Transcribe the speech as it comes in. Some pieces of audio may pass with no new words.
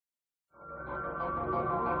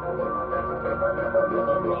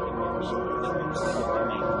musical,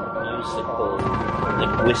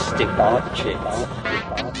 linguistic objects,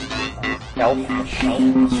 elf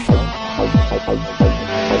machines.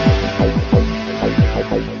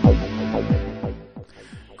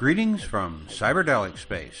 Greetings from Psychedelic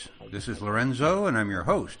space. This is Lorenzo, and I'm your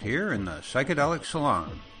host here in the Psychedelic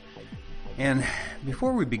Salon. And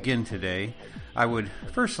before we begin today, I would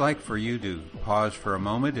first like for you to pause for a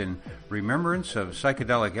moment in remembrance of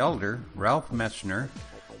psychedelic elder Ralph Metzner,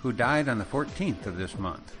 who died on the 14th of this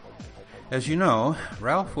month. As you know,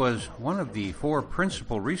 Ralph was one of the 4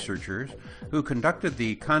 principal researchers who conducted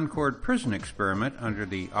the Concord prison experiment under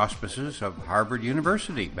the auspices of Harvard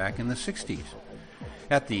University back in the 60s.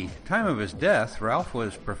 At the time of his death, Ralph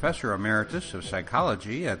was Professor Emeritus of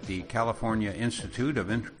Psychology at the California Institute of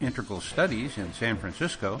Integral Studies in San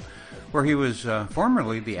Francisco, where he was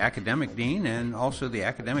formerly the academic dean and also the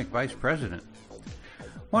academic vice president.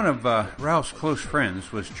 One of Ralph's close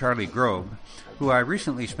friends was Charlie Grobe, who I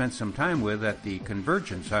recently spent some time with at the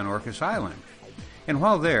Convergence on Orcas Island. And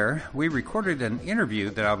while there, we recorded an interview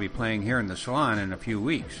that I'll be playing here in the salon in a few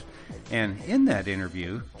weeks. And in that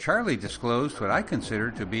interview, Charlie disclosed what I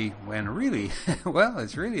consider to be,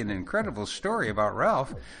 it's really an incredible story about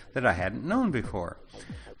Ralph that I hadn't known before.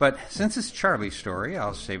 But since it's Charlie's story,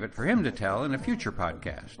 I'll save it for him to tell in a future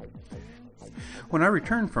podcast. When I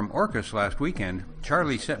returned from Orcas last weekend,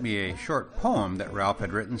 Charlie sent me a short poem that Ralph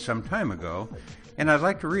had written some time ago, and I'd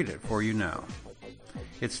like to read it for you now.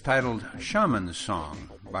 It's titled Shaman's Song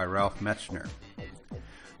by Ralph Metzner.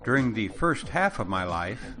 During the first half of my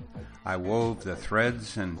life, I wove the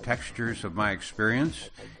threads and textures of my experience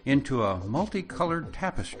into a multicolored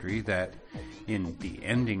tapestry that, in the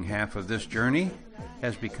ending half of this journey,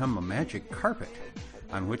 has become a magic carpet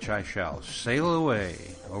on which I shall sail away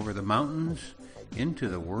over the mountains into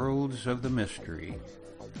the worlds of the mystery.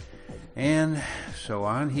 And so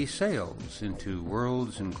on he sails into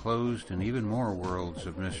worlds enclosed in even more worlds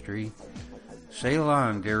of mystery. Sail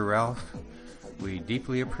on, dear Ralph. We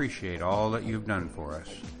deeply appreciate all that you've done for us.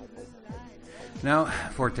 Now,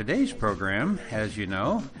 for today's program, as you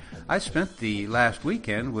know, I spent the last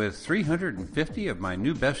weekend with 350 of my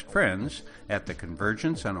new best friends at the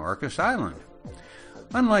Convergence on Orcas Island.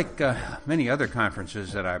 Unlike many other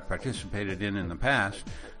conferences that I've participated in the past,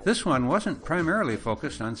 this one wasn't primarily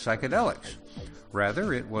focused on psychedelics.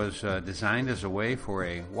 Rather, it was designed as a way for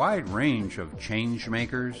a wide range of change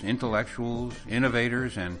makers, intellectuals,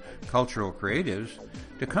 innovators, and cultural creatives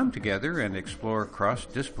to come together and explore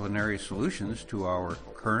cross-disciplinary solutions to our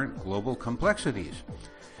current global complexities.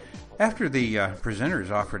 After the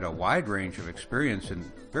presenters offered a wide range of experience in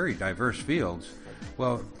very diverse fields,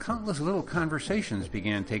 countless little conversations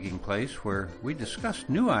began taking place where we discussed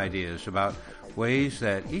new ideas about ways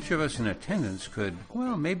that each of us in attendance could,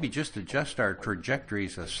 maybe just adjust our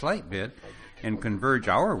trajectories a slight bit and converge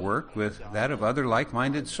our work with that of other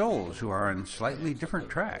like-minded souls who are on slightly different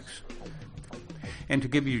tracks. And to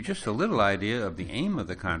give you just a little idea of the aim of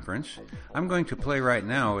the conference, I'm going to play right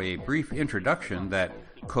now a brief introduction that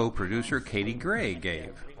co-producer Katie Gray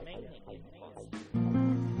gave.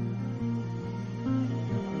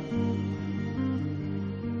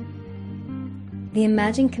 The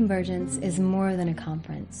Imagined Convergence is more than a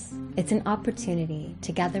conference. It's an opportunity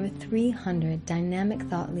to gather with 300 dynamic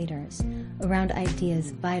thought leaders around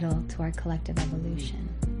ideas vital to our collective evolution.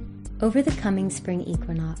 Over the coming spring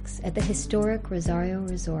equinox at the historic Rosario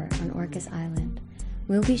Resort on Orcas Island,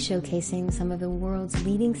 we'll be showcasing some of the world's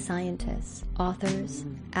leading scientists, authors,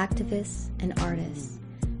 activists, and artists,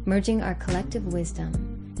 merging our collective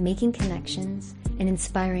wisdom, making connections, and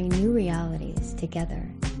inspiring new realities together.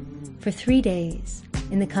 For 3 days,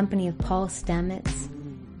 in the company of Paul Stamets,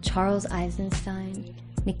 Charles Eisenstein,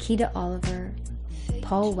 Nikita Oliver,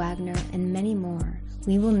 Paul Wagner, and many more,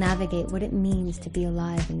 we will navigate what it means to be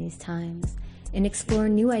alive in these times and explore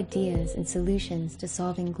new ideas and solutions to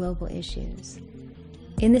solving global issues.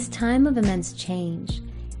 In this time of immense change,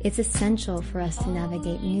 it's essential for us to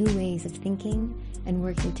navigate new ways of thinking and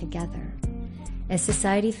working together. As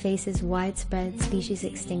society faces widespread species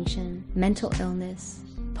extinction, mental illness,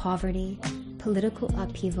 poverty, political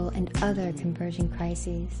upheaval, and other converging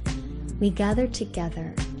crises, we gather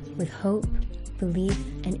together with hope, belief,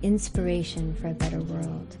 and inspiration for a better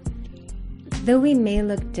world. Though we may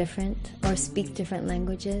look different or speak different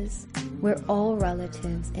languages, we're all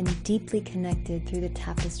relatives and deeply connected through the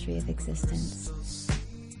tapestry of existence.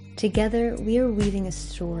 Together, we are weaving a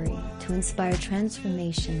story to inspire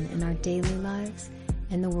transformation in our daily lives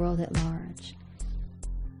and the world at large.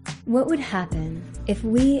 What would happen if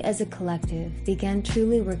we as a collective began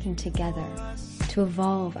truly working together to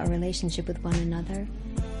evolve our relationship with one another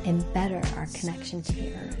and better our connection to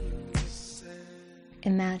the earth?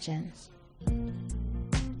 Imagine.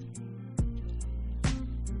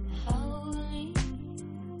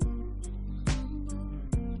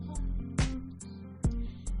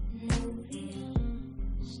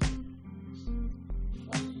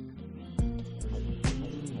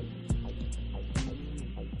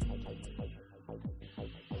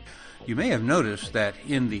 You may have noticed that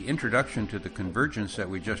in the introduction to the convergence that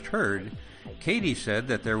we just heard, Katie said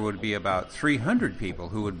that there would be about 300 people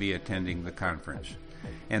who would be attending the conference.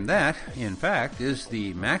 And that, in fact, is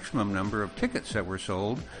the maximum number of tickets that were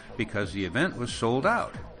sold because the event was sold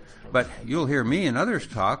out. But you'll hear me and others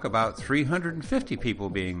talk about 350 people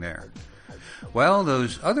being there. Well,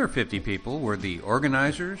 those other 50 people were the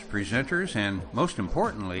organizers, presenters, and most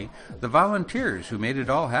importantly, the volunteers who made it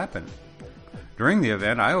all happen. During the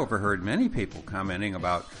event, I overheard many people commenting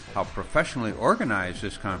about how professionally organized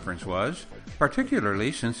this conference was,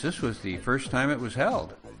 particularly since this was the first time it was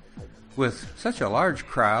held. With such a large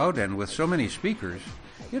crowd and with so many speakers,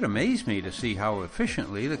 it amazed me to see how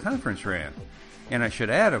efficiently the conference ran. And I should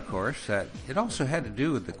add, of course, that it also had to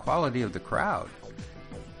do with the quality of the crowd.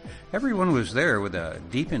 Everyone was there with a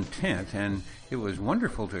deep intent, and it was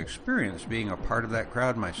wonderful to experience being a part of that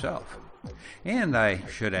crowd myself. And I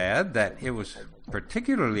should add that it was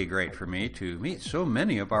particularly great for me to meet so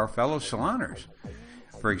many of our fellow saloners.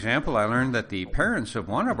 For example, I learned that the parents of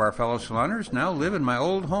one of our fellow saloners now live in my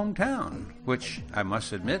old hometown, which I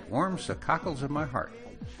must admit warms the cockles of my heart.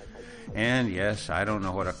 And yes, I don't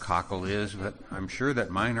know what a cockle is, but I'm sure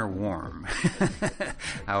that mine are warm.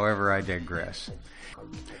 However, I digress.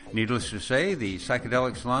 Needless to say, the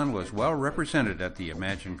Psychedelic Salon was well represented at the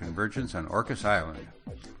Imagine Convergence on Orcas Island.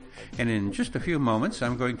 And in just a few moments,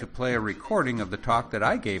 I'm going to play a recording of the talk that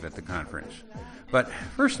I gave at the conference. But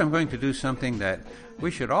first, I'm going to do something that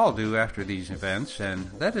we should all do after these events, and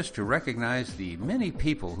that is to recognize the many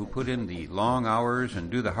people who put in the long hours and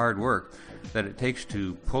do the hard work that it takes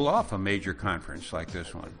to pull off a major conference like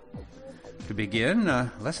this one. To begin,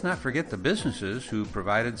 let's not forget the businesses who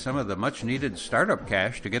provided some of the much-needed startup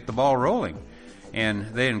cash to get the ball rolling. And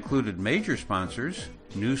they included major sponsors,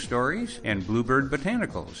 News Stories, and Bluebird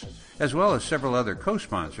Botanicals, as well as several other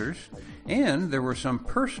co-sponsors. And there were some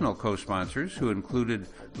personal co-sponsors who included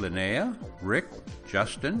Linnea, Rick,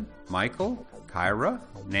 Justin, Michael, Kyra,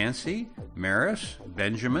 Nancy, Maris,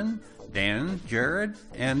 Benjamin, Dan, Jared,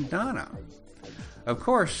 and Donna. Of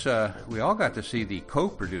course, we all got to see the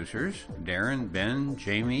co-producers, Darren, Ben,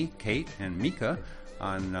 Jamie, Kate, and Mika.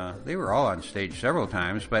 They were all on stage several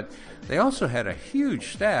times, but they also had a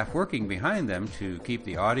huge staff working behind them to keep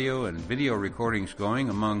the audio and video recordings going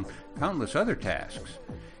among countless other tasks.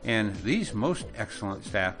 And these most excellent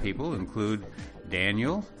staff people include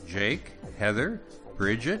Daniel, Jake, Heather,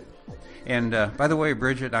 Bridget. And by the way,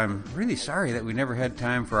 Bridget, I'm really sorry that we never had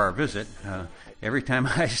time for our visit. Every time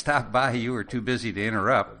I stopped by, you were too busy to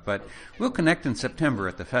interrupt, but we'll connect in September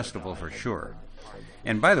at the festival for sure.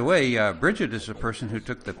 And by the way, Bridget is the person who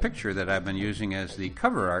took the picture that I've been using as the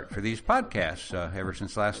cover art for these podcasts ever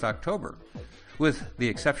since last October. With the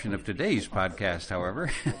exception of today's podcast, however,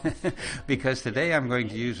 because today I'm going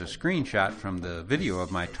to use a screenshot from the video of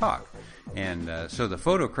my talk. And so the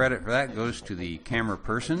photo credit for that goes to the camera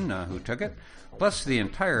person who took it, plus the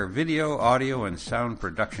entire video, audio, and sound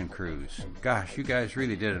production crews. Gosh, you guys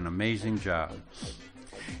really did an amazing job.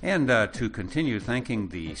 And to continue thanking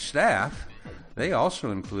the staff, they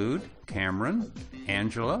also include Cameron,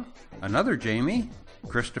 Angela, another Jamie,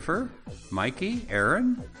 Christopher, Mikey,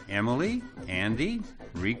 Aaron, Emily, Andy,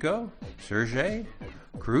 Rico, Sergey,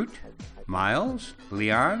 Kroot, Miles,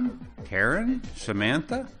 Leon, Karen,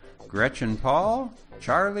 Samantha, Gretchen Paul,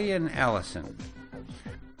 Charlie, and Allison.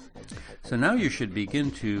 So now you should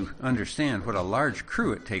begin to understand what a large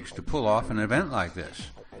crew it takes to pull off an event like this.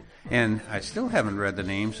 And I still haven't read the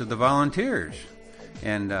names of the volunteers.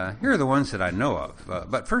 And here are the ones that I know of.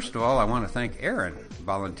 But first of all, I want to thank Aaron,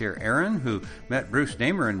 volunteer Aaron, who met Bruce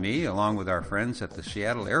Damer and me, along with our friends at the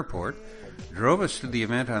Seattle airport, drove us to the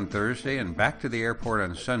event on Thursday and back to the airport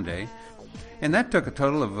on Sunday. And that took a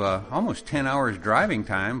total of almost 10 hours driving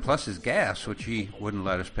time, plus his gas, which he wouldn't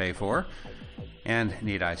let us pay for. And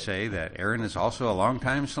need I say that Aaron is also a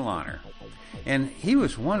longtime saloner. And he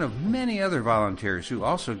was one of many other volunteers who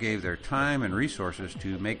also gave their time and resources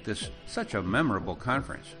to make this such a memorable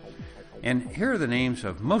conference. And here are the names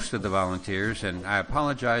of most of the volunteers, and I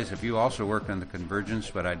apologize if you also worked on the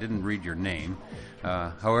convergence, but I didn't read your name.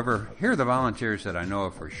 However, here are the volunteers that I know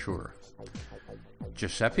of for sure.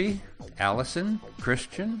 Giuseppe, Allison,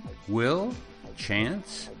 Christian, Will,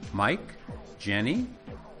 Chance, Mike, Jenny,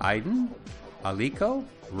 Aiden, Aliko,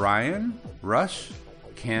 Ryan, Russ,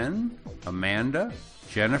 Ken, Amanda,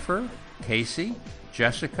 Jennifer, Casey,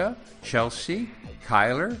 Jessica, Chelsea,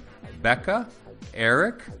 Kyler, Becca,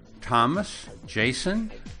 Eric, Thomas,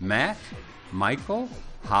 Jason, Matt, Michael,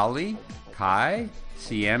 Holly, Kai,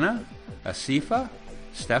 Sienna, Asifa,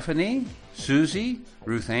 Stephanie, Susie,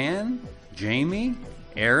 Ruth Ann, Jamie,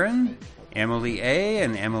 Aaron, Emily A.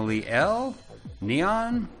 and Emily L.,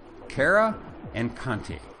 Neon, Kara, and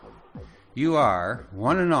Conti. You are,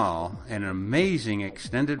 one and all, an amazing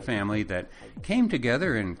extended family that came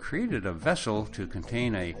together and created a vessel to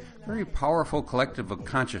contain a very powerful collective of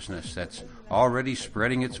consciousness that's already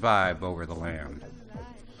spreading its vibe over the land.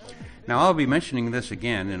 Now, I'll be mentioning this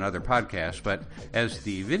again in other podcasts, but as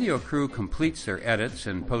the video crew completes their edits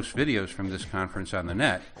and posts videos from this conference on the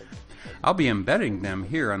net, I'll be embedding them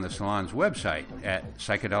here on the Salon's website at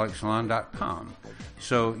psychedelicsalon.com.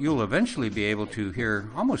 So you'll eventually be able to hear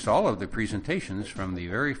almost all of the presentations from the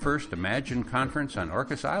very first Imagine conference on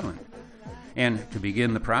Orcas Island. And to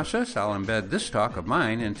begin the process, I'll embed this talk of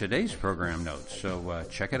mine in today's program notes, so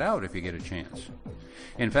check it out if you get a chance.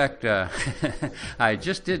 In fact, I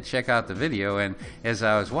just did check out the video, and as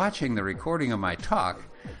I was watching the recording of my talk,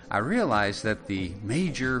 I realized that the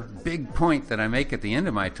major big point that I make at the end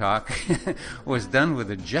of my talk was done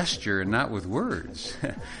with a gesture and not with words.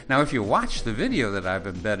 Now, if you watch the video that I've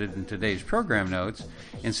embedded in today's program notes,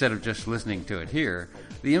 instead of just listening to it here,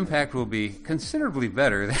 the impact will be considerably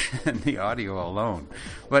better than the audio alone.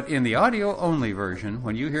 But in the audio-only version,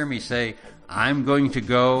 when you hear me say, "I'm going to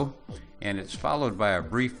go," and it's followed by a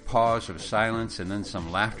brief pause of silence and then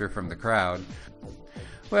some laughter from the crowd,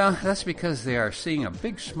 well, that's because they are seeing a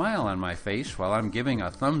big smile on my face while I'm giving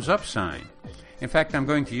a thumbs-up sign. In fact, I'm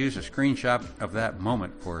going to use a screenshot of that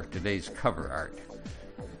moment for today's cover art.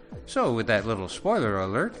 So, with that little spoiler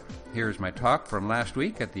alert, here's my talk from last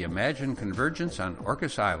week at the Imagine Convergence on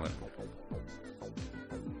Orcas Island.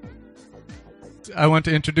 I want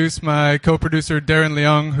to introduce my co-producer, Darren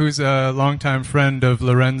Leong, who's a longtime friend of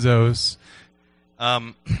Lorenzo's.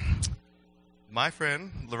 My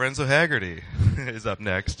friend, Lorenzo Haggerty, is up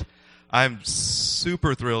next. I'm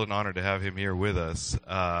super thrilled and honored to have him here with us.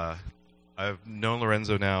 I've known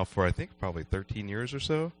Lorenzo now for, I think, probably 13 years or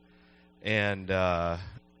so. And, in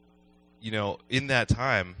that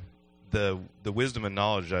time, the wisdom and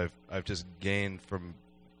knowledge I've just gained from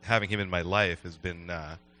having him in my life has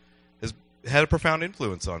had a profound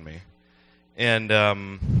influence on me. And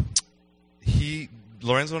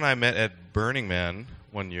Lorenzo and I met at Burning Man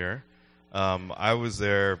one year. I was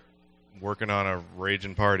there working on a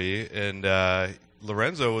raging party, and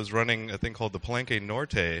Lorenzo was running a thing called the Palenque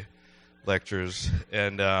Norte lectures.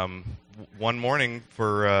 And one morning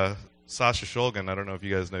for Sasha Shulgin, I don't know if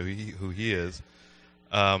you guys know who he is,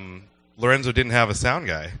 Lorenzo didn't have a sound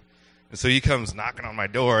guy. And so he comes knocking on my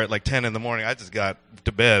door at like 10 in the morning. I just got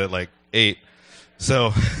to bed at like 8.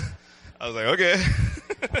 So I was like, okay.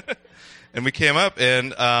 And we came up,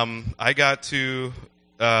 and I got to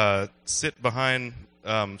sit behind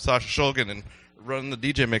Sasha Shulgin and run the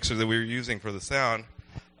DJ mixer that we were using for the sound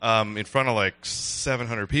in front of like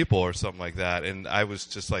 700 people or something like that. And I was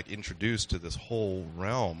just like introduced to this whole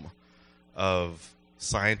realm of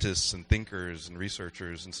scientists and thinkers and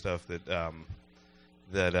researchers and stuff that are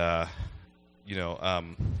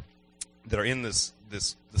in this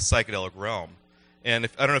psychedelic realm. And I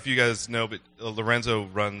don't know if you guys know, but Lorenzo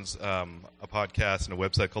runs a podcast and a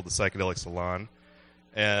website called the Psychedelic Salon.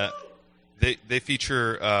 They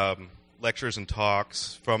feature lectures and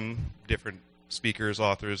talks from different speakers,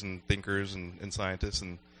 authors, and thinkers and scientists,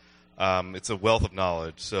 and it's a wealth of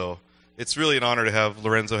knowledge. So it's really an honor to have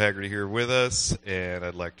Lorenzo Haggerty here with us, and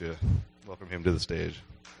I'd like to welcome him to the stage.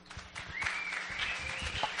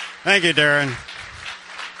 Thank you, Darren.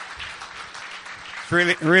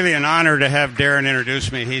 It's really an honor to have Darren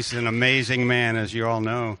introduce me. He's an amazing man, as you all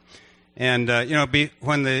know. And,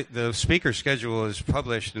 when the speaker schedule is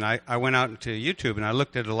published, and I went out to YouTube and I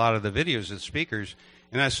looked at a lot of the videos of the speakers,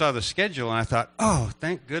 and I saw the schedule, and I thought, oh,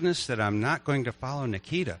 thank goodness that I'm not going to follow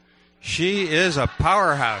Nikita. She is a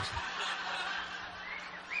powerhouse.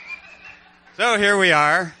 So here we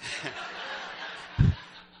are.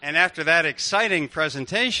 And after that exciting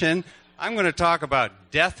presentation, I'm going to talk about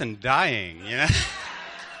death and dying,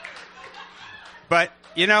 But,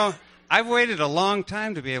 I've waited a long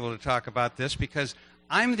time to be able to talk about this because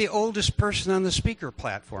I'm the oldest person on the speaker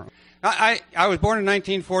platform. I was born in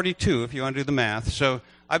 1942, if you want to do the math, so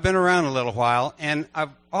I've been around a little while, and I've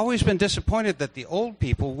always been disappointed that the old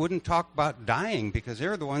people wouldn't talk about dying because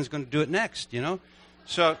they're the ones going to do it next,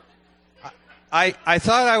 So I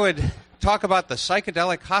thought I would talk about the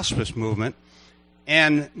psychedelic hospice movement,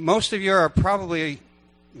 and most of you are probably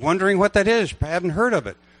wondering what that is. I haven't heard of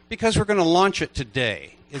it. Because we're going to launch it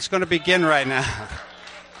today. It's going to begin right now.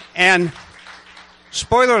 And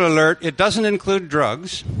spoiler alert, it doesn't include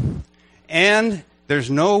drugs. And there's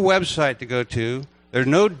no website to go to. There's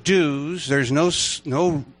no dues. There's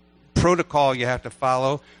no protocol you have to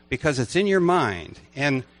follow because it's in your mind.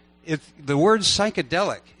 And the word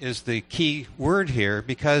psychedelic is the key word here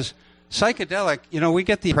because psychedelic, we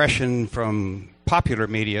get the impression from popular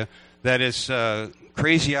media that it's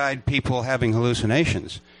crazy-eyed people having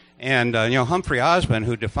hallucinations. And, Humphrey Osmond,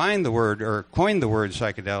 who defined the word or coined the word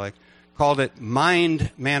psychedelic, called it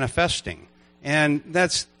mind manifesting. And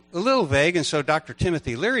that's a little vague, and so Dr.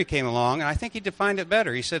 Timothy Leary came along, and I think he defined it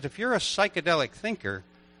better. He said, if you're a psychedelic thinker,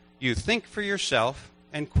 you think for yourself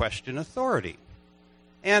and question authority.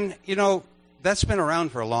 And, that's been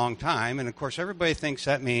around for a long time, and of course everybody thinks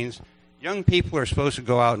that means young people are supposed to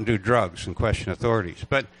go out and do drugs and question authorities.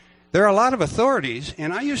 But there are a lot of authorities,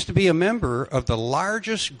 and I used to be a member of the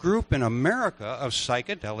largest group in America of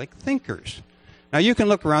psychedelic thinkers. Now, you can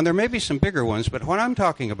look around. There may be some bigger ones, but what I'm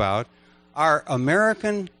talking about are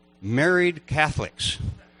American married Catholics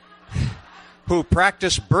who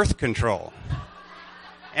practice birth control.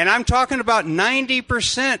 And I'm talking about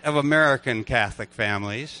 90% of American Catholic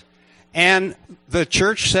families. And the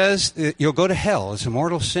church says you'll go to hell. It's a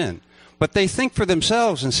mortal sin. But they think for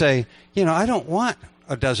themselves and say, I don't want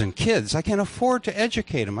a dozen kids. I can't afford to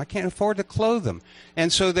educate them. I can't afford to clothe them.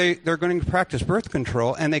 And so they're going to practice birth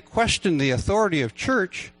control, and they question the authority of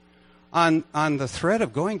church on the threat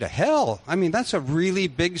of going to hell. I mean, that's a really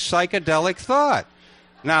big psychedelic thought.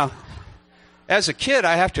 Now, as a kid,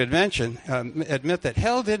 I have to admit that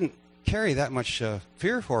hell didn't carry that much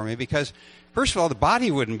fear for me because, first of all, the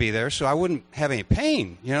body wouldn't be there, so I wouldn't have any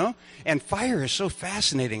pain, And fire is so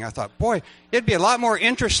fascinating. I thought, boy, it'd be a lot more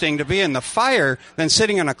interesting to be in the fire than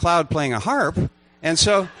sitting on a cloud playing a harp. And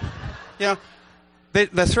so,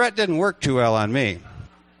 the threat didn't work too well on me.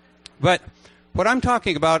 But what I'm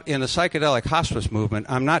talking about in the psychedelic hospice movement,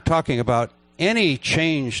 I'm not talking about any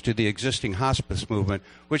change to the existing hospice movement,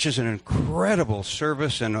 which is an incredible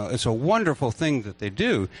service and it's a wonderful thing that they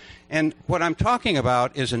do. And what I'm talking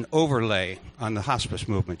about is an overlay on the hospice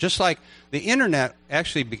movement. Just like the internet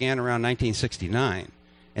actually began around 1969,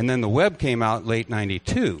 and then the web came out late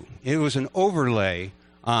 92. It was an overlay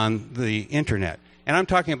on the internet. And I'm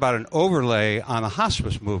talking about an overlay on the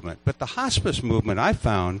hospice movement. But the hospice movement, I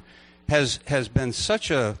found, has been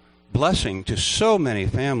such a blessing to so many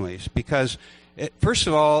families because, first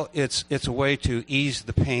of all, it's a way to ease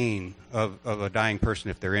the pain of a dying person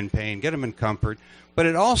if they're in pain, get them in comfort, but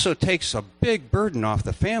it also takes a big burden off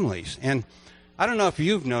the families. And I don't know if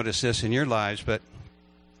you've noticed this in your lives, but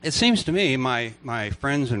it seems to me my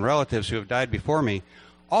friends and relatives who have died before me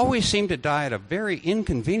always seem to die at a very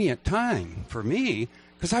inconvenient time for me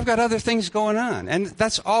because I've got other things going on. And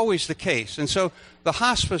that's always the case. And so the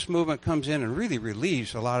hospice movement comes in and really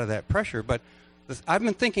relieves a lot of that pressure. But I've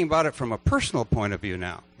been thinking about it from a personal point of view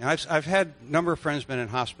now. And I've had a number of friends been in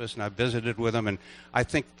hospice, and I've visited with them, and I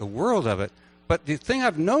think the world of it. But the thing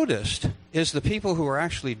I've noticed is the people who are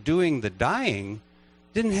actually doing the dying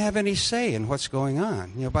didn't have any say in what's going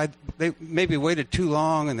on. They maybe waited too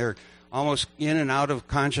long, and they're almost in and out of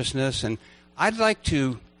consciousness. And I'd like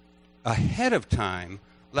to, ahead of time,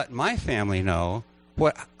 let my family know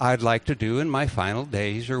what I'd like to do in my final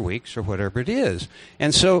days or weeks or whatever it is.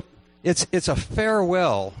 And so it's a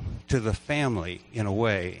farewell to the family in a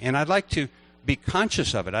way. And I'd like to be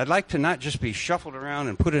conscious of it. I'd like to not just be shuffled around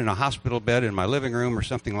and put in a hospital bed in my living room or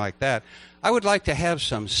something like that. I would like to have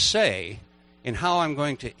some say in how I'm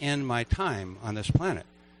going to end my time on this planet.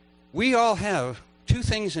 We all have two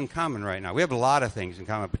things in common right now. We have a lot of things in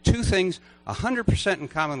common, but two things 100% in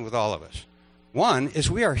common with all of us. One is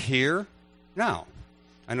we are here now.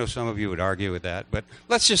 I know some of you would argue with that, but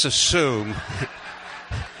let's just assume.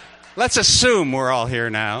 Let's assume we're all here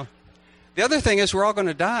now. The other thing is we're all going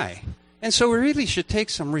to die. And so we really should take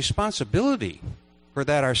some responsibility for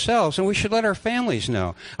that ourselves, and we should let our families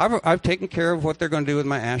know. I've taken care of what they're going to do with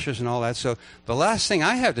my ashes and all that, so the last thing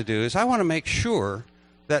I have to do is I want to make sure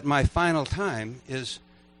that my final time is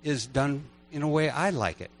done in a way I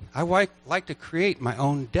like it. I like to create my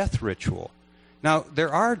own death ritual. Now,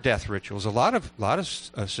 there are death rituals. A lot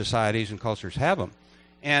of societies and cultures have them.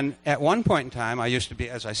 And at one point in time, I used to be,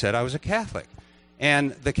 as I said, I was a Catholic.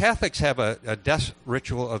 And the Catholics have a death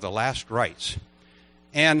ritual of the last rites.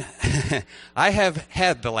 And I have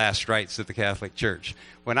had the last rites of the Catholic Church.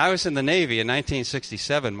 When I was in the Navy in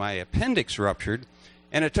 1967, my appendix ruptured,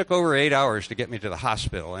 and it took over 8 hours to get me to the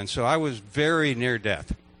hospital. And so I was very near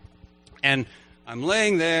death. And I'm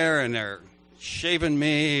laying there, and they're shaving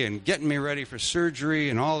me and getting me ready for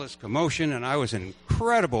surgery and all this commotion, and I was in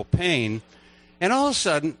incredible pain. And all of a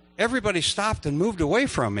sudden, everybody stopped and moved away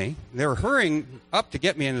from me. They were hurrying up to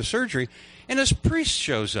get me into surgery. And this priest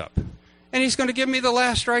shows up. And he's going to give me the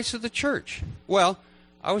last rites of the church. Well,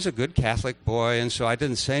 I was a good Catholic boy, and so I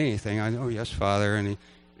didn't say anything. I know, yes, Father. And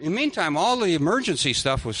in the meantime, all the emergency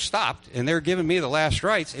stuff was stopped, and they were giving me the last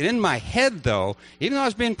rites. And in my head, though, even though I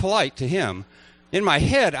was being polite to him, in my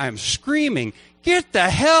head, I'm screaming, "Get the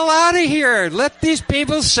hell out of here! Let these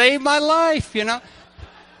people save my life!"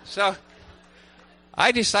 So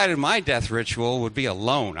I decided my death ritual would be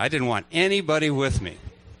alone. I didn't want anybody with me.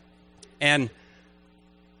 And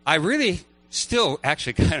I really still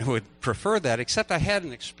actually kind of would prefer that, except I had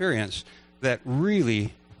an experience that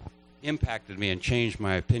really impacted me and changed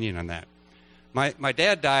my opinion on that. My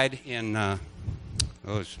dad died in it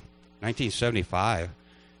was 1975,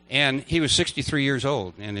 and he was 63 years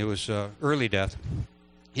old, and it was early death.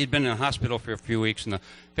 He'd been in the hospital for a few weeks, and the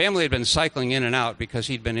family had been cycling in and out because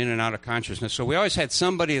he'd been in and out of consciousness. So we always had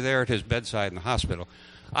somebody there at his bedside in the hospital.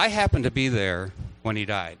 I happened to be there when he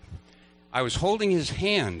died. I was holding his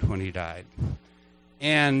hand when he died.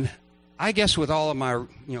 And I guess with all of my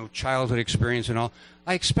childhood experience and all,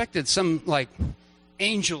 I expected some like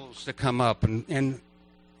angels to come up, and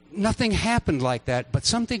nothing happened like that, but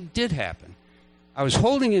something did happen. I was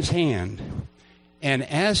holding his hand, and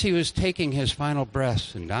as he was taking his final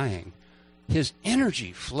breaths and dying, his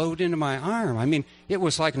energy flowed into my arm. I mean, it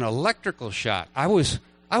was like an electrical shot. I was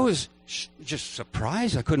just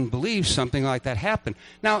surprised. I couldn't believe something like that happened.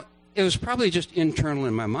 Now, it was probably just internal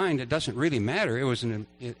in my mind. It doesn't really matter. It was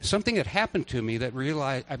something that happened to me that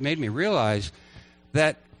made me realize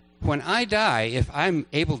that when I die, if I'm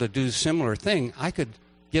able to do a similar thing, I could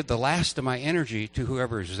give the last of my energy to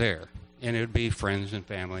whoever is there, and it would be friends and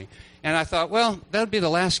family. And I thought, well, that would be the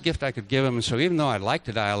last gift I could give them, and so even though I'd like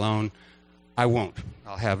to die alone, I won't.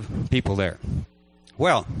 I'll have people there.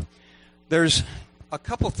 Well, there's a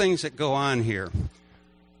couple things that go on here.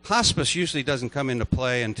 Hospice usually doesn't come into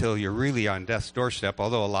play until you're really on death's doorstep,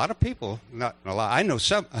 although a lot of people, not a lot, I know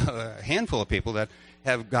a handful of people that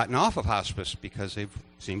have gotten off of hospice because they've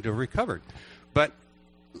seemed to have recovered. But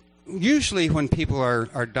usually when people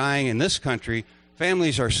are dying in this country,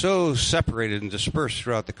 families are so separated and dispersed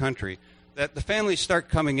throughout the country that the families start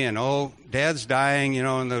coming in. Oh, Dad's dying,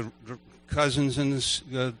 and the cousins and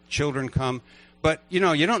the children come. But, you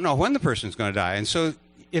don't know when the person's going to die. And so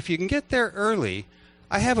if you can get there early,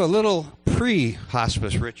 I have a little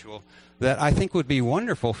pre-hospice ritual that I think would be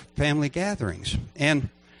wonderful for family gatherings. And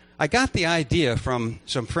I got the idea from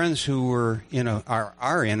some friends who were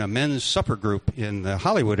are in a men's supper group in the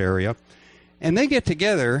Hollywood area. And they get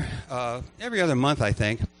together every other month, I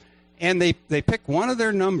think, and they pick one of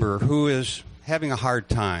their number who is having a hard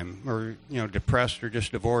time or, depressed or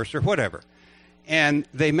just divorced or whatever. And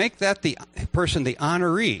they make that the person the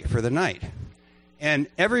honoree for the night. And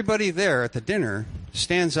everybody there at the dinner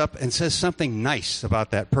stands up and says something nice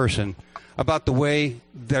about that person, about the way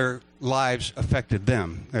their lives affected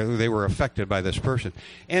them. They were affected by this person.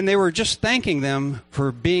 And they were just thanking them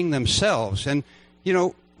for being themselves. And,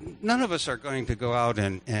 none of us are going to go out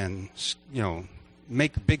and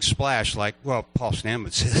make a big splash like, well, Paul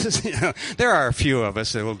Stamets says. There are a few of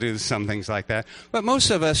us that will do some things like that. But most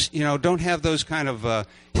of us, don't have those kind of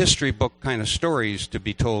history book kind of stories to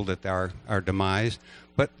be told at our demise.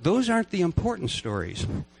 But those aren't the important stories.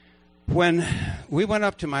 When we went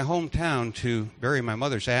up to my hometown to bury my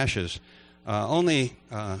mother's ashes, only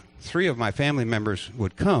 3 of my family members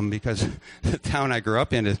would come because the town I grew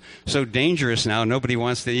up in is so dangerous now, nobody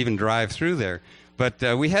wants to even drive through there. But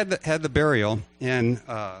we had the burial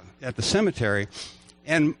at the cemetery,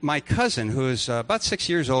 and my cousin, who is about 6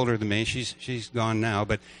 years older than me, she's gone now,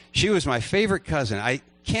 but she was my favorite cousin. I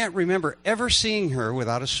can't remember ever seeing her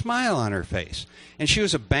without a smile on her face. And she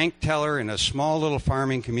was a bank teller in a small little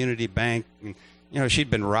farming community bank.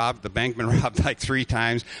 She'd been robbed. The bank been robbed like 3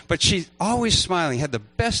 times. But she's always smiling, had the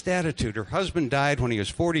best attitude. Her husband died when he was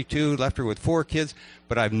 42, left her with 4 kids,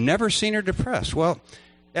 but I've never seen her depressed. Well,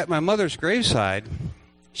 at my mother's graveside,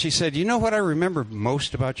 she said, "You know what I remember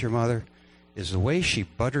most about your mother is the way she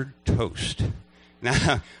buttered toast."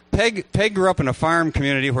 Now, Peg grew up in a farm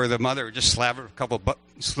community where the mother would just slap a couple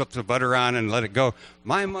slips of butter on and let it go.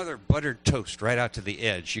 My mother buttered toast right out to the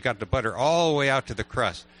edge. You got the butter all the way out to the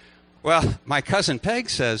crust. Well, my cousin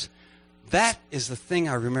Peg says, that is the thing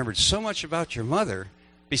I remembered so much about your mother,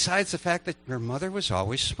 besides the fact that your mother was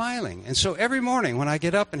always smiling. And so every morning when I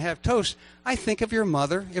get up and have toast, I think of your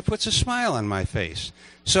mother. It puts a smile on my face.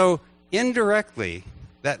 So indirectly,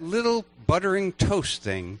 that little buttering toast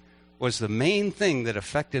thing was the main thing that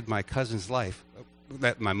affected my cousin's life,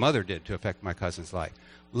 that my mother did to affect my cousin's life.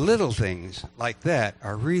 little things like that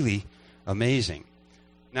are really amazing.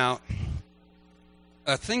 Now,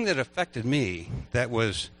 a thing that affected me that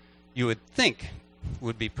was, you would think,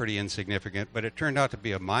 would be pretty insignificant, but it turned out to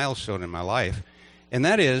be a milestone in my life, and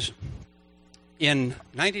that is, in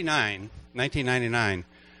 1999,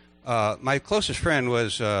 my closest friend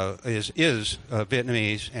is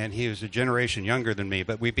Vietnamese, and he was a generation younger than me,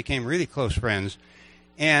 but we became really close friends.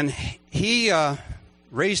 And he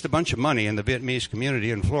raised a bunch of money in the Vietnamese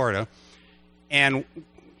community in Florida and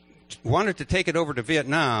wanted to take it over to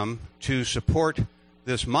Vietnam to support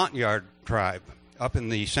this Montagnard tribe up in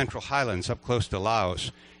the Central Highlands up close to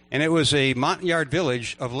Laos. And it was a Montagnard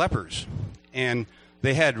village of lepers. And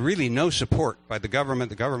they had really no support by the government.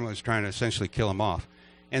 The government was trying to essentially kill them off.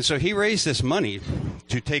 And so he raised this money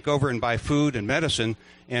to take over and buy food and medicine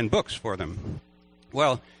and books for them.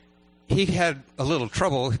 Well, he had a little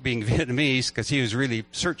trouble being Vietnamese because he was really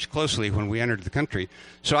searched closely when we entered the country.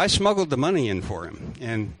 So I smuggled the money in for him.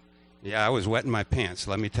 And, yeah, I was wetting my pants,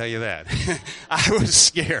 let me tell you that. I was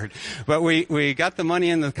scared. But we got the money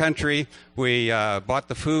in the country. We bought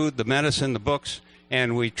the food, the medicine, the books,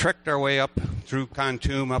 and we trekked our way up through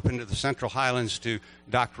Kontum up into the Central Highlands to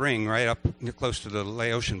Dak Ring, right up close to the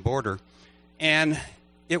Laotian border. And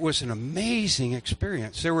it was an amazing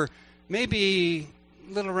experience. There were maybe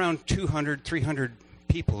a little around 200, 300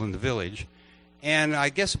 people in the village. And I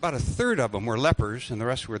guess about a third of them were lepers, and the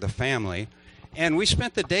rest were the family. And we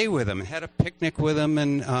spent the day with them and had a picnic with them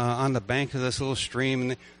and on the bank of this little stream.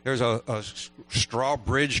 And there was a straw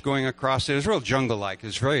bridge going across it. It was real jungle-like. It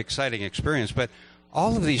was a very exciting experience. But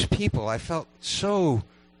all of these people, I felt so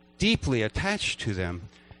deeply attached to them.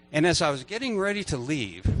 And as I was getting ready to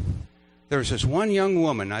leave, there was this one young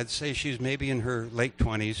woman, I'd say she was maybe in her late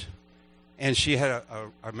 20s, and she had I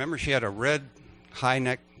remember she had a red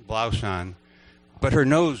high-neck blouse on, but her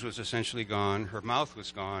nose was essentially gone, her mouth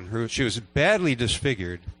was gone, she was badly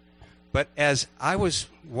disfigured. But as I was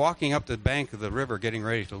walking up the bank of the river getting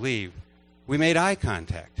ready to leave, we made eye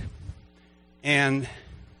contact. And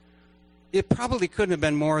it probably couldn't have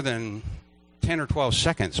been more than 10 or 12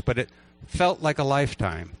 seconds, but it felt like a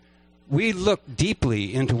lifetime. We looked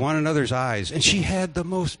deeply into one another's eyes, and she had the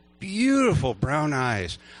most beautiful brown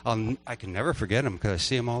eyes. I can never forget them because I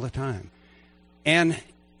see them all the time. And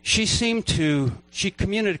she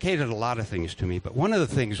communicated a lot of things to me, but one of the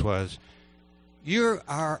things was, you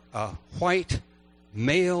are a white,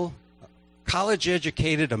 male,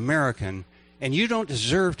 college-educated American, and you don't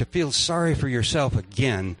deserve to feel sorry for yourself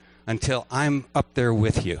again until I'm up there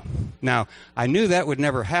with you. Now, I knew that would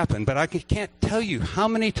never happen, but I can't tell you how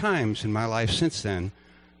many times in my life since then,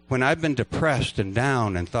 when I've been depressed and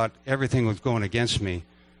down and thought everything was going against me,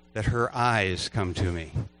 that her eyes come to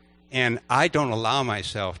me. And I don't allow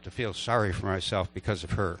myself to feel sorry for myself because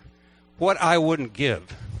of her. What I wouldn't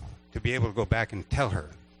give to be able to go back and tell her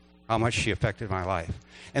how much she affected my life.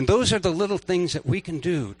 And those are the little things that we can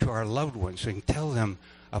do to our loved ones. We can tell them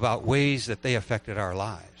about ways that they affected our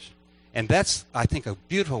lives. And that's, I think, a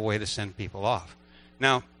beautiful way to send people off.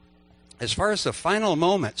 Now, as far as the final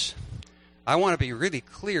moments, I want to be really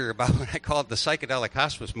clear about what I call it the psychedelic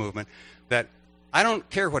hospice movement, that I don't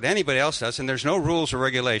care what anybody else does, and there's no rules or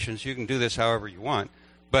regulations. You can do this however you want.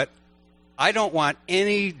 But I don't want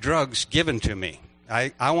any drugs given to me.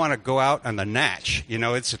 I want to go out on the natch. You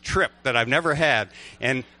know, it's a trip that I've never had.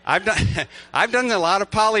 And I've done a lot of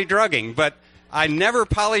polydrugging, but I never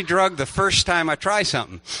polydrug the first time I try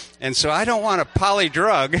something. And so I don't want to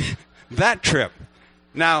polydrug that trip.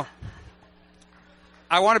 Now,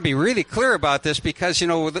 I want to be really clear about this because, you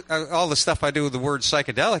know, with all the stuff I do with the word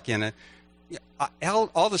psychedelic in it,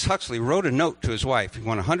 Aldous Huxley wrote a note to his wife. He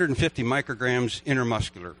wanted 150 micrograms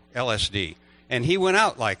intermuscular, LSD. And he went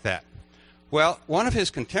out like that. Well, one of his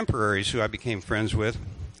contemporaries who I became friends with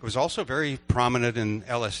was also very prominent in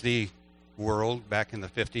LSD world back in the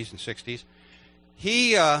 50s and 60s.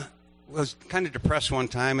 He was kind of depressed one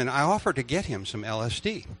time, and I offered to get him some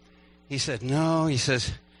LSD. He said, no, he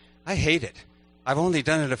says, I hate it. I've only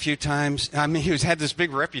done it a few times. I mean, he had this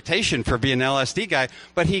big reputation for being an LSD guy,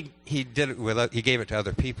 but he did it he gave it to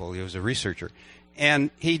other people. He was a researcher. And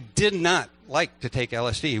he did not like to take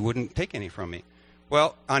LSD. He wouldn't take any from me.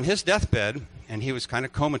 Well, on his deathbed, and he was kind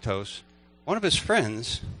of comatose, one of his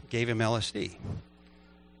friends gave him LSD.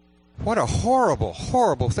 What a horrible,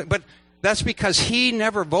 horrible thing. But that's because he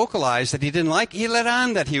never vocalized that he didn't like. He let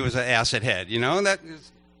on that he was an acid head, you know. That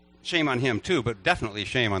is shame on him too, but definitely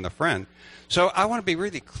shame on the friend. So I want to be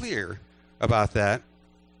really clear about that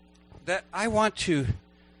I want to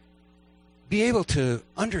be able to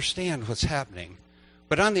understand what's happening.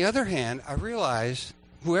 But on the other hand, I realize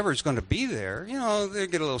whoever's going to be there, they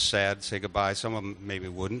get a little sad, say goodbye. Some of them maybe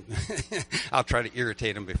wouldn't. I'll try to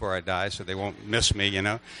irritate them before I die so they won't miss me,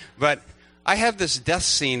 But I have this death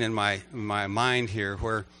scene in my mind here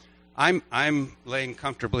where I'm laying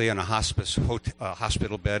comfortably on a hospice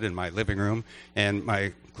hospital bed in my living room, and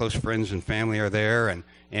my close friends and family are there, and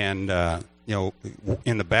in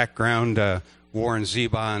the background, Warren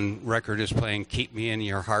Zevon record is playing "Keep Me in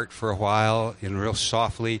Your Heart" for a while, and real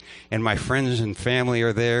softly, and my friends and family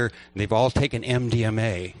are there, and they've all taken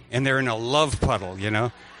MDMA, and they're in a love puddle,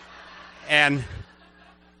 and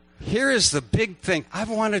here is the big thing. I've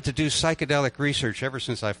wanted to do psychedelic research ever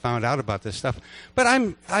since I found out about this stuff. But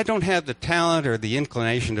I don't have the talent or the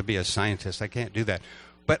inclination to be a scientist. I can't do that.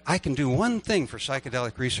 But I can do one thing for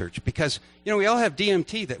psychedelic research because, we all have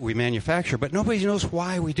DMT that we manufacture, but nobody knows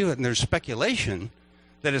why we do it. And there's speculation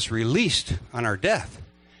that it's released on our death.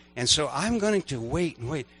 And so I'm going to wait and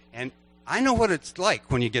wait. And I know what it's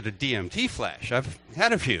like when you get a DMT flash. I've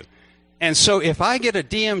had a few. And so if I get a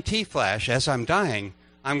DMT flash as I'm dying,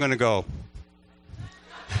 I'm going to go.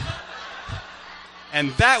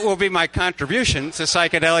 And that will be my contribution to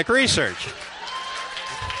psychedelic research.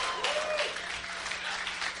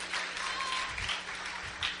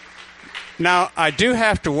 Now, I do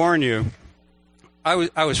have to warn you, I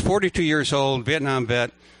was 42 years old, Vietnam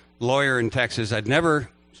vet, lawyer in Texas. I'd never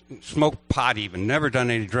smoked pot even, never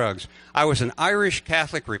done any drugs. I was an Irish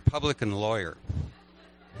Catholic Republican lawyer.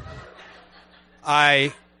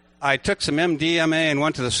 I took some MDMA and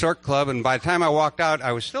went to the Stork Club, and by the time I walked out,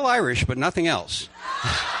 I was still Irish, but nothing else.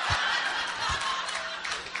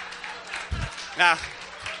 Now,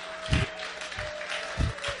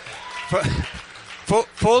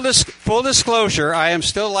 full disclosure, I am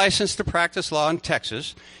still licensed to practice law in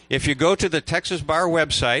Texas. If you go to the Texas Bar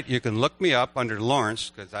website, you can look me up under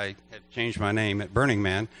Lawrence, because I had changed my name at Burning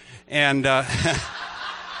Man, and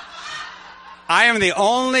I am the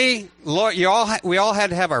only lawyer. We all had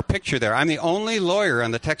to have our picture there. I'm the only lawyer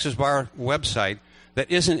on the Texas Bar website that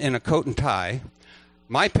isn't in a coat and tie.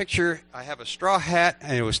 My picture, I have a straw hat,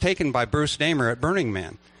 and it was taken by Bruce Damer at Burning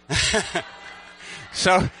Man.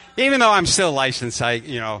 So even though I'm still licensed, I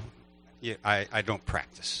don't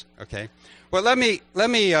practice. Okay. Well, let me.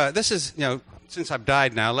 This is since I've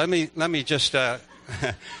died now. Let me just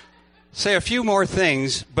say a few more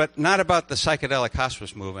things, but not about the psychedelic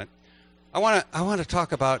hospice movement. I want to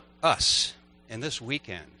talk about us and this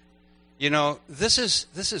weekend. This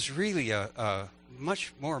is really a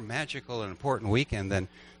much more magical and important weekend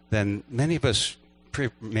than many of us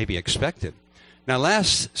maybe expected. Now,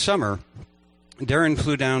 last summer, Darren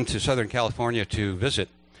flew down to Southern California to visit,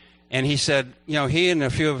 and he said, he and a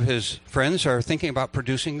few of his friends are thinking about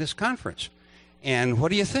producing this conference. And what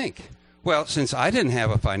do you think? Well, since I didn't have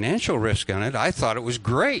a financial risk on it, I thought it was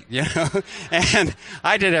great, and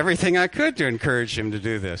I did everything I could to encourage him to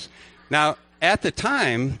do this. Now, at the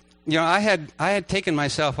time, I had taken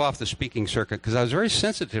myself off the speaking circuit because I was very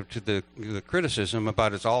sensitive to the criticism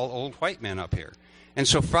about it's all old white men up here. And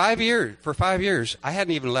so for 5 years, I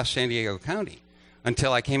hadn't even left San Diego County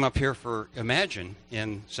until I came up here for Imagine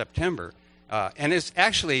in September. And it's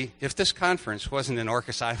actually, if this conference wasn't in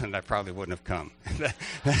Orcas Island, I probably wouldn't have come.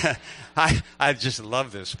 I just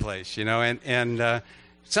love this place, and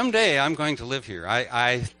someday I'm going to live here.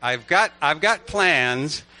 I've got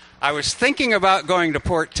plans. I was thinking about going to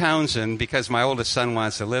Port Townsend because my oldest son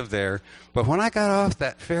wants to live there. But when I got off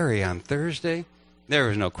that ferry on Thursday, there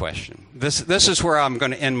was no question. This is where I'm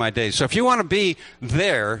going to end my days. So if you want to be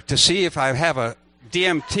there to see if I have a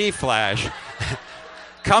DMT flash,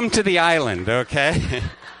 come to the island, okay?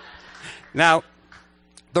 Now,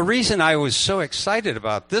 the reason I was so excited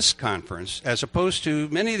about this conference, as opposed to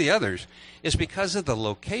many of the others, is because of the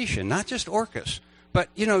location, not just Orcas. But,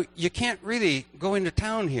 you can't really go into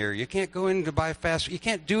town here. You can't go in to buy fast. You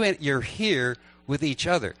can't do it. You're here with each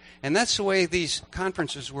other. And that's the way these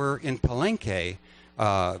conferences were in Palenque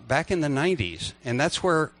back in the 90s. And that's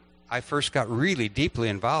where I first got really deeply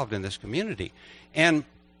involved in this community. And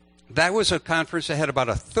that was a conference that had about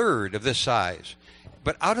a third of this size.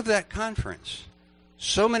 But out of that conference,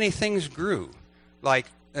 so many things grew. Like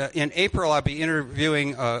in April, I'll be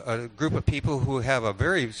interviewing a group of people who have a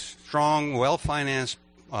very strong, well-financed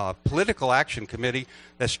political action committee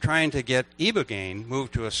that's trying to get ibogaine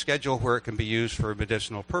moved to a schedule where it can be used for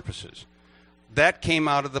medicinal purposes. That came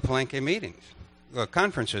out of the Palenque meetings,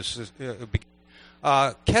 conferences.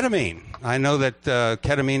 Ketamine. I know that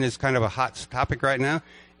ketamine is kind of a hot topic right now.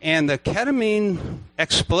 And the ketamine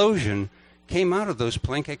explosion came out of those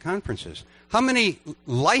Palenque conferences. How many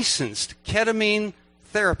licensed ketamine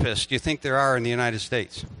therapists do you think there are in the United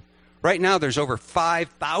States? Right now, there's over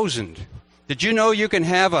 5,000. Did you know you can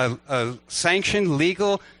have a sanctioned,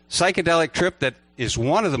 legal psychedelic trip that is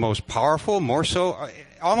one of the most powerful, more so,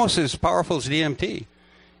 almost as powerful as DMT?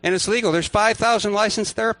 And it's legal. There's 5,000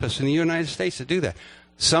 licensed therapists in the United States that do that.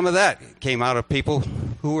 Some of that came out of people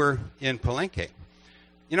who were in Palenque.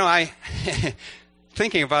 You know, I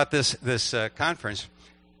thinking about this conference,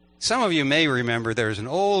 some of you may remember there's an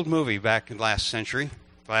old movie back in last century,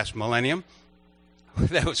 last millennium,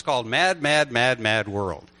 that was called Mad, Mad, Mad, Mad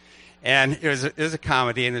World. And it was a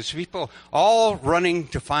comedy, and there's people all running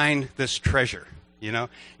to find this treasure, you know.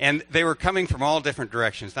 And they were coming from all different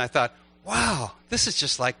directions. And I thought, wow, this is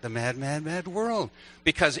just like the Mad, Mad, Mad World.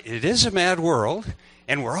 Because it is a mad world,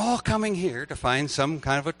 and we're all coming here to find some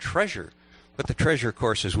kind of a treasure. But the treasure, of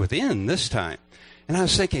course, is within this time. And I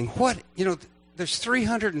was thinking, there's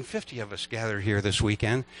 350 of us gathered here this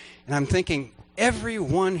weekend. And I'm thinking,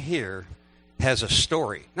 everyone here has a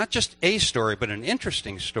story. Not just a story, but an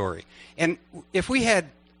interesting story. And if we had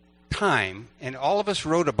time, and all of us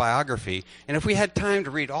wrote a biography, and if we had time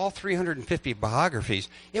to read all 350 biographies,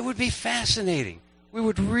 it would be fascinating. We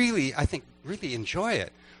would really, I think, really enjoy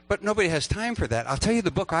it. But nobody has time for that. I'll tell you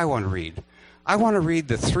the book I want to read. I want to read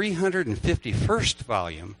the 351st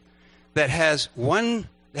volume that has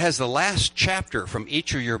the last chapter from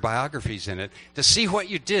each of your biographies in it to see what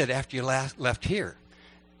you did after you left here.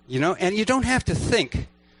 You know, and you don't have to think,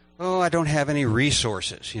 I don't have any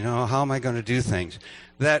resources. You know, how am I going to do things?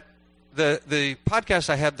 That the podcast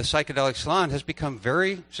I have, the Psychedelic Salon, has become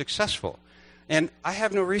very successful. And I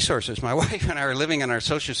have no resources. My wife and I are living on our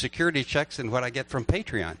Social Security checks and what I get from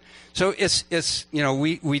Patreon. So it's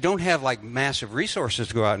we don't have like massive resources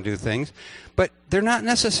to go out and do things, but they're not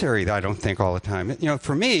necessary, I don't think, all the time. You know,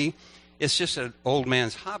 for me, it's just an old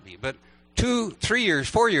man's hobby. But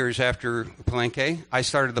 4 years after Palenque, I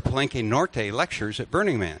started the Palenque Norte lectures at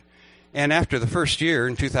Burning Man. And after the first year,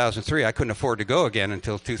 in 2003, I couldn't afford to go again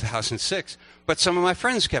until 2006. But some of my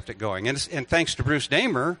friends kept it going. And thanks to Bruce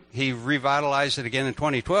Damer, he revitalized it again in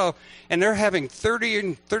 2012. And they're having 30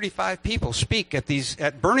 and 35 people speak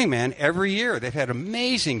at Burning Man every year. They've had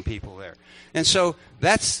amazing people there. And so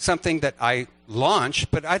that's something that I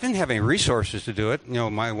launched, but I didn't have any resources to do it, you know,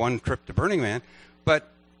 my one trip to Burning Man. But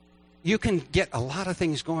you can get a lot of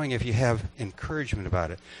things going if you have encouragement about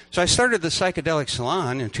it. So I started the Psychedelic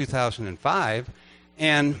Salon in 2005,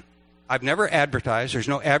 and I've never advertised. There's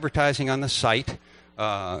no advertising on the site.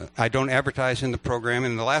 I don't advertise in the program.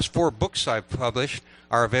 And the last 4 books I've published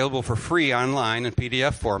are available for free online in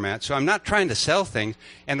PDF format. So I'm not trying to sell things.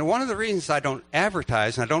 And one of the reasons I don't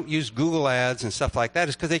advertise and I don't use Google ads and stuff like that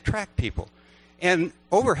is because they track people. And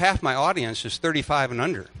over half my audience is 35 and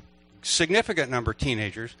under. Significant number of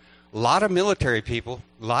teenagers. A lot of military people,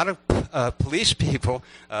 a lot of police people,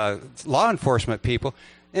 law enforcement people,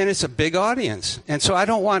 and it's a big audience. And so I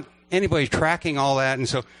don't want anybody tracking all that. And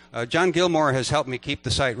so John Gilmore has helped me keep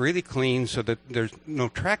the site really clean so that there's no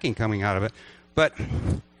tracking coming out of it. But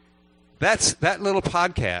that little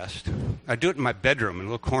podcast, I do it in my bedroom, in a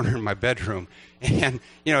little corner in my bedroom. And,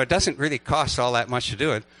 you know, it doesn't really cost all that much to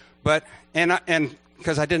do it. But, and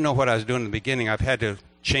because I didn't know what I was doing in the beginning, I've had to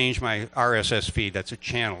change my RSS feed. That's a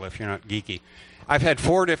channel if you're not geeky. I've had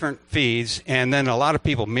 4 different feeds, and then a lot of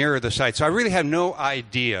people mirror the site. So I really have no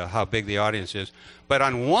idea how big the audience is. But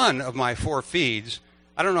on one of my 4 feeds,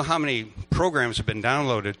 I don't know how many programs have been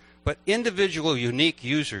downloaded, but individual unique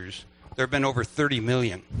users, there have been over 30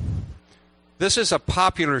 million. This is a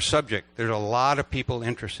popular subject. There's a lot of people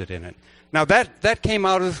interested in it. Now, that came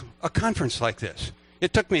out of a conference like this.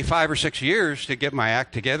 It took me 5 or 6 years to get my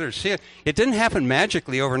act together to see it. It didn't happen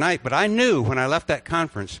magically overnight, but I knew when I left that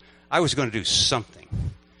conference I was going to do something.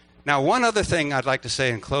 Now, one other thing I'd like to say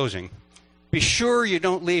in closing. Be sure you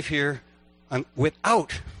don't leave here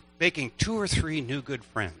without making 2 or 3 new good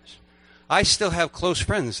friends. I still have close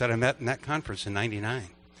friends that I met in that conference in '99.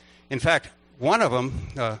 In fact, one of them,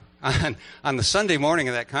 on the Sunday morning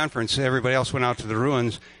of that conference, everybody else went out to the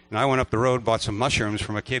ruins, and I went up the road, bought some mushrooms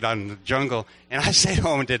from a kid out in the jungle, and I stayed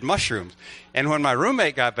home and did mushrooms. And when my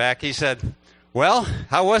roommate got back, he said, "Well,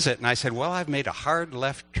 how was it?" And I said, "Well, I've made a hard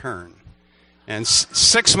left turn." And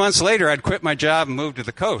 6 months later, I'd quit my job and moved to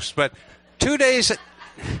the coast. But 2 days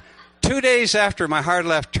after my hard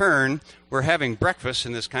left turn, we're having breakfast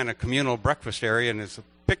in this kind of communal breakfast area, and it's a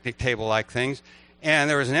picnic table-like things. And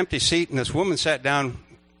there was an empty seat, and this woman sat down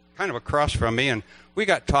kind of across from me, and we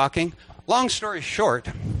got talking. Long story short,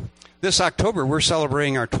 this October, we're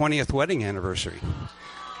celebrating our 20th wedding anniversary.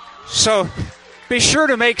 So be sure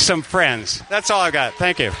to make some friends. That's all I got.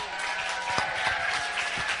 Thank you.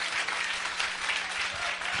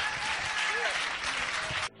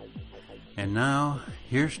 And now,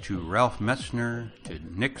 here's to Ralph Metzner, to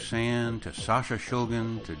Nick Sand, to Sasha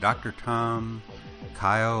Shulgin, to Dr. Tom,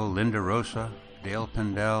 Kyle, Linda Rosa, Dale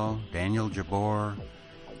Pendell, Daniel Jabor,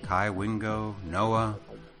 Kai Wingo, Noah,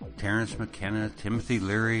 Terrence McKenna, Timothy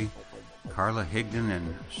Leary, Carla Higdon,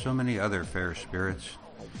 and so many other fair spirits,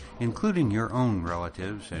 including your own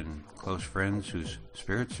relatives and close friends whose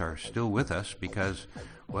spirits are still with us because,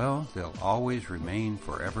 well, they'll always remain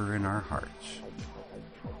forever in our hearts.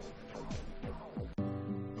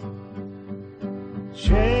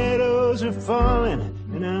 Shadows are falling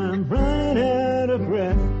and I'm running out of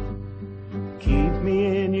breath. Keep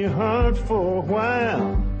me in your heart for a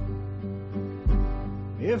while.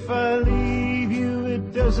 If I leave you,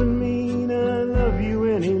 it doesn't mean I love you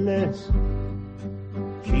any less.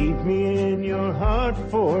 Keep me in your heart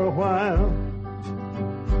for a while.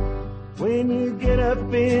 When you get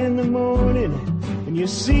up in the morning and you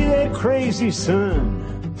see that crazy sun,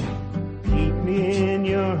 keep me in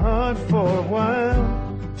your heart for a while.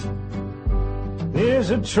 There's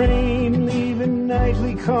a train leaving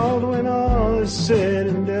nightly called when all is said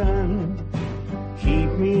and done.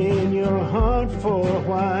 Keep me in your heart for a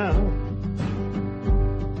while.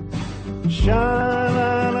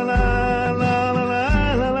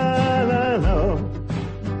 Sha-la-la-la-la-la-la-la-la.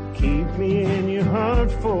 Keep me in your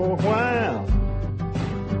heart for a while.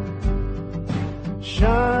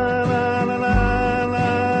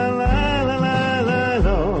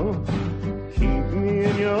 Sha-la-la-la-la-la-la-la. Keep me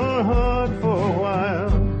in your heart for a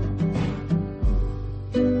while.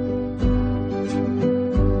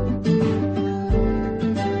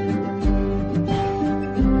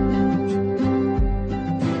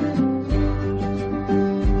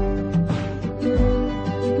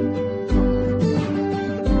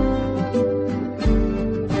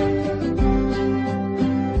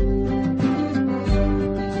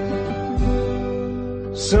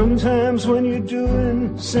 Sometimes when you're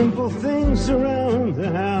doing simple things around the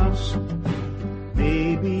house,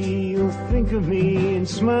 maybe you'll think of me and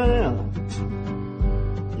smile.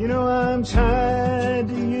 You know I'm tied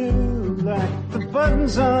to you like the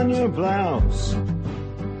buttons on your blouse.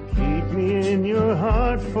 Keep me in your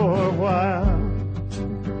heart for a while.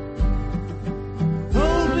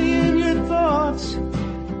 Hold me in your thoughts,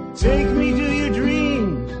 take me to your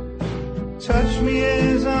dreams, touch me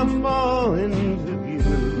as I'm falling to view.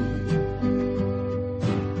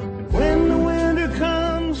 And when the winter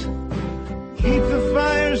comes, keep the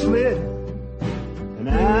fires lit, and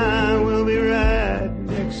I will be right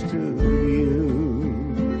next to you.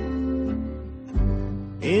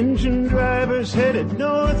 Engine drivers headed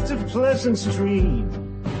north to Pleasant Street.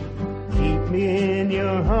 Keep me in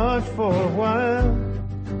your heart for a while.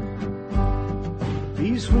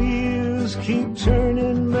 These wheels keep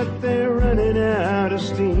turning, but they're running out of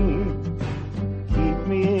steam. Keep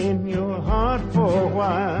me in your heart for a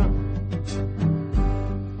while.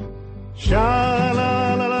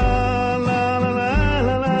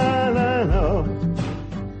 Sha-la-la-la-la-la-la-la-la.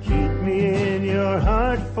 Keep me in your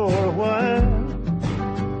heart for a while.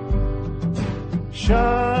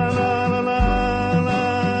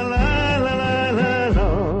 Sha-la-la-la-la-la-la-la.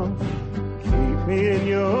 Keep me in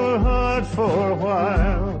your heart for a while.